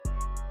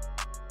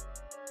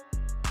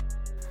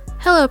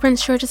Hello,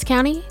 Prince George's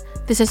County.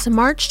 This is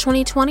March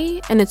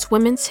 2020, and it's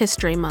Women's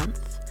History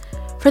Month.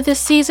 For this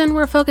season,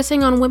 we're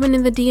focusing on women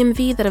in the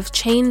DMV that have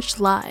changed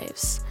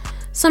lives.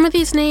 Some of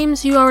these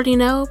names you already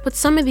know, but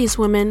some of these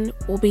women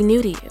will be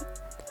new to you.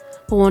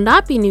 What will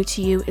not be new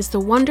to you is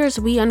the wonders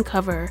we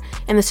uncover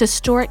in this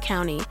historic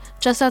county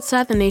just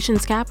outside the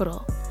nation's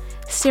capital.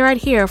 Stay right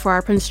here for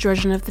our Prince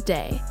Georgian of the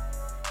Day.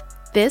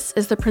 This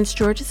is the Prince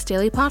George's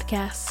Daily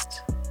Podcast.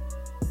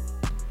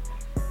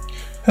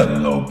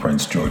 Hello,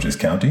 Prince George's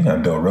County.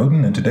 I'm Bill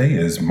Roden, and today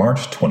is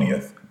March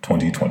 20th,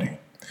 2020.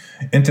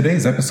 In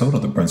today's episode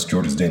of the Prince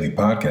George's Daily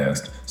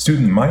Podcast,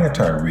 student Maya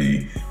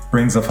Tyree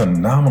brings a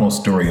phenomenal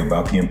story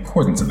about the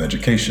importance of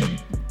education.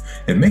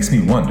 It makes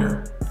me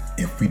wonder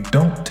if we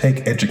don't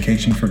take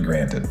education for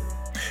granted.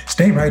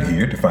 Stay right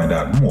here to find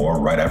out more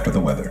right after the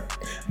weather.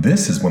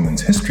 This is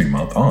Women's History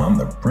Month on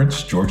the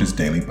Prince George's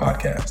Daily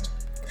Podcast.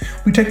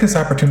 We take this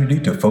opportunity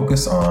to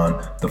focus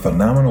on the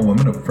phenomenal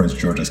women of Prince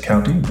George's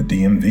County, the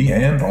DMV,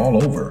 and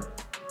all over.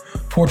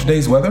 For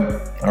today's weather,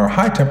 our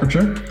high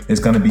temperature is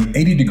going to be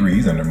 80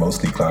 degrees under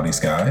mostly cloudy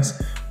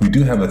skies. We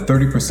do have a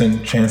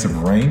 30% chance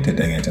of rain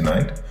today and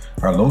tonight.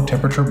 Our low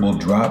temperature will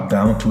drop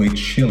down to a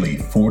chilly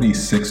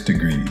 46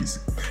 degrees.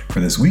 For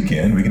this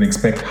weekend, we can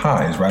expect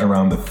highs right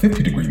around the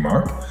 50 degree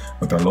mark,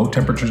 with our low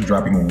temperatures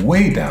dropping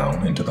way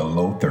down into the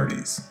low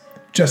 30s,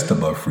 just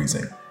above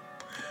freezing.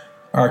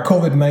 Our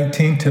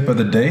COVID-19 tip of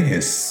the day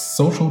is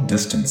social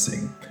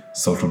distancing.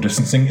 Social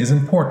distancing is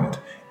important.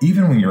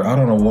 Even when you're out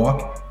on a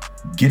walk,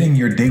 getting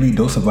your daily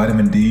dose of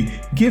vitamin D,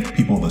 give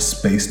people the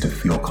space to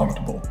feel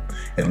comfortable.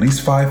 At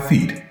least 5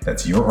 feet,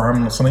 that's your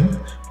arm's length,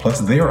 plus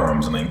their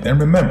arm's length.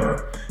 And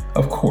remember,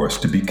 of course,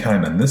 to be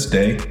kind on this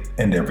day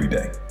and every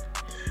day.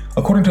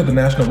 According to the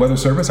National Weather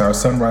Service, our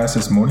sunrise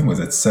this morning was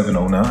at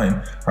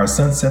 7:09. Our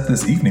sunset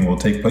this evening will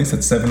take place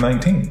at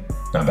 7:19.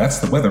 Now that's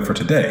the weather for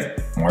today,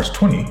 March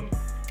 20,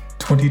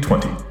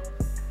 2020.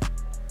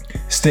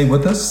 Stay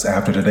with us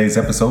after today's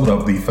episode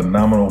of the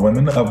Phenomenal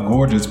Women of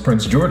Gorgeous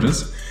Prince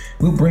George's.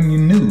 We'll bring you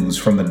news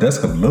from the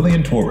desk of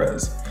Lillian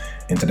Torres.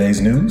 In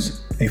today's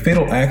news, a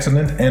fatal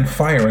accident and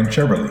fire in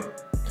Cheverly.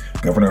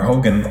 Governor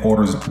Hogan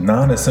orders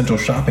non-essential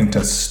shopping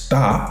to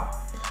stop,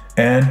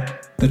 and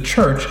the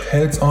church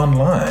heads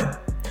online.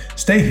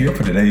 Stay here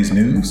for today's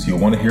news. You'll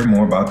want to hear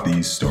more about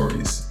these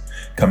stories.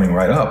 Coming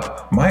right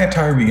up, Maya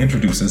Tyree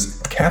introduces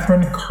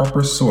Catherine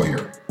Carper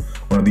Sawyer,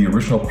 one of the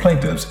original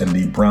plaintiffs in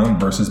the Brown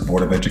versus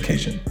Board of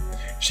Education.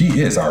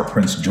 She is our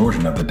Prince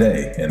Georgian of the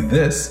Day, and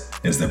this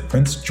is the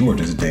Prince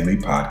George's Daily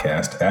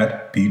Podcast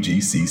at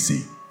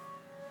PGCC.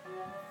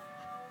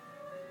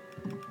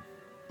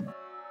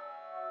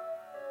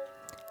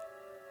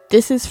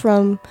 This is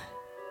from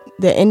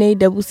the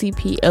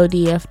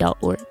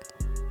NAACPLDF.org.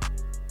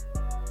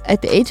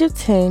 At the age of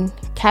 10,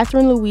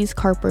 Catherine Louise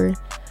Carper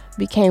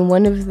became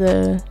one of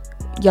the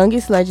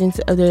youngest legends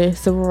of the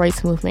civil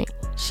rights movement.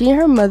 She and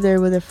her mother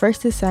were the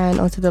first to sign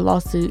onto the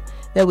lawsuit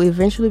that would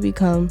eventually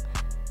become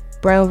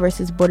Brown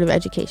versus Board of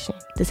Education.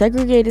 The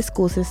segregated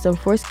school system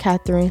forced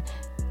Catherine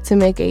to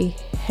make a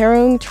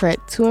harrowing trek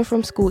to and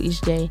from school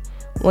each day,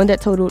 one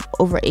that totaled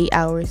over 8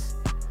 hours.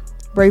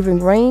 Braving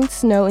rain,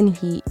 snow, and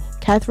heat,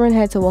 Catherine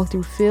had to walk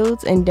through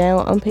fields and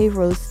down unpaved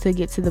roads to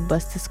get to the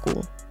bus to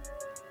school.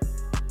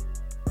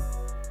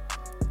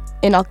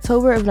 In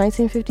October of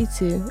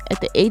 1952, at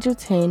the age of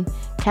 10,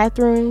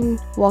 Catherine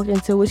walked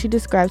into what she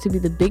described to be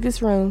the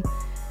biggest room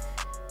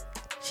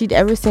she'd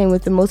ever seen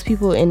with the most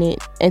people in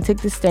it and took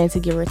the stand to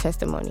give her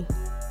testimony.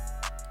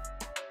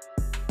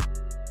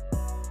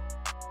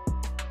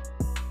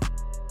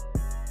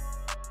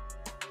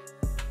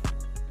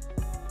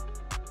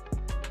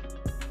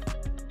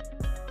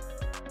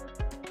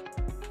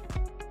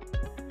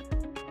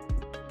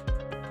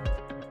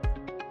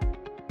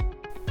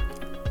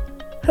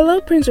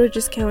 Hello, Prince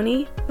George's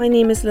County. My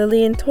name is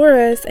Lillian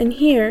Torres, and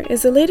here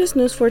is the latest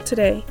news for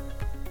today.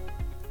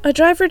 A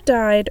driver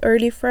died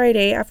early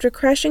Friday after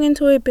crashing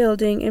into a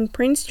building in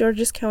Prince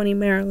George's County,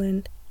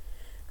 Maryland.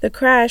 The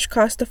crash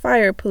caused a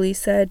fire, police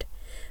said.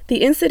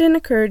 The incident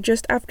occurred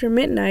just after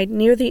midnight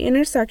near the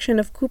intersection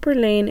of Cooper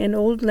Lane and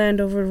Old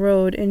Landover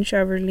Road in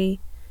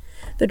Cheverly.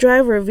 The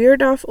driver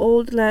veered off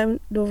Old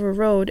Landover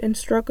Road and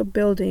struck a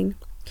building.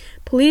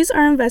 Police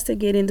are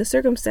investigating the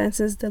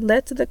circumstances that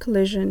led to the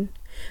collision.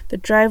 The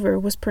driver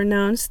was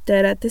pronounced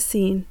dead at the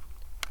scene.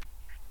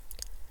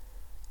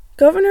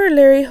 Governor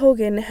Larry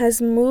Hogan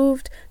has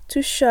moved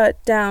to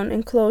shut down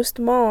enclosed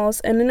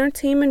malls and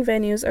entertainment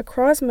venues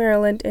across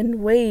Maryland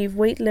and waive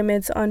weight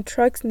limits on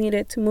trucks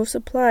needed to move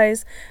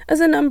supplies as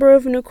the number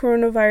of new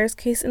coronavirus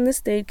cases in the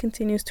state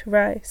continues to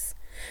rise.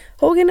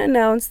 Hogan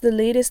announced the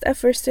latest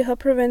efforts to help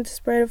prevent the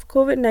spread of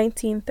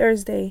COVID-19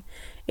 Thursday,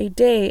 a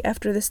day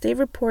after the state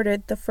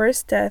reported the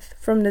first death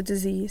from the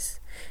disease.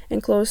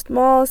 Enclosed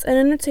malls and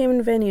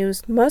entertainment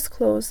venues must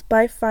close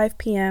by 5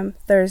 p.m.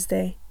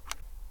 Thursday.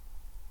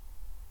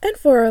 And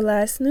for our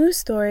last news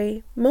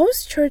story,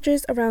 most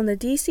churches around the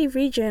D.C.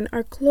 region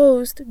are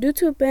closed due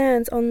to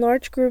bans on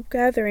large group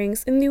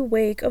gatherings in the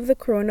wake of the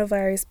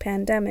coronavirus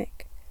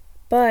pandemic.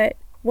 But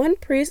one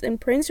priest in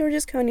Prince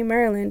George's County,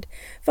 Maryland,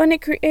 found a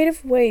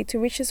creative way to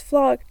reach his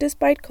flock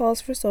despite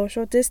calls for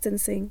social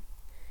distancing.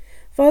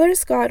 Father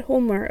Scott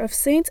Homer of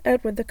St.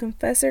 Edward the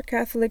Confessor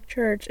Catholic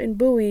Church in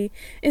Bowie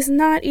is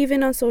not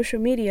even on social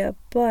media,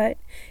 but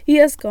he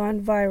has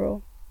gone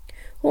viral.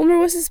 Homer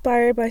was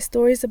inspired by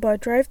stories about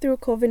drive-through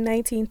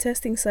COVID-19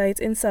 testing sites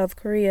in South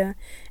Korea,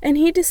 and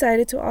he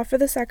decided to offer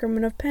the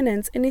sacrament of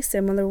penance in a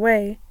similar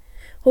way.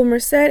 Homer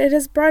said it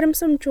has brought him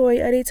some joy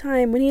at a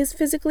time when he is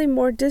physically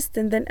more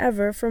distant than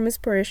ever from his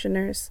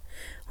parishioners.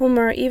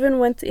 Homer even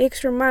went the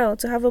extra mile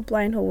to have a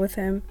blind hole with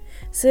him,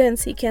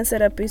 since he can't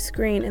set up a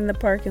screen in the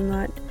parking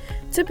lot.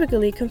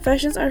 Typically,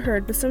 confessions are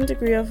heard with some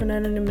degree of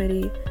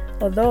anonymity,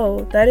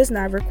 although that is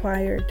not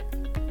required.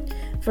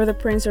 For the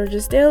Prince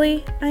George's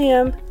Daily, I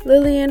am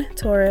Lillian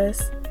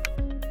Torres.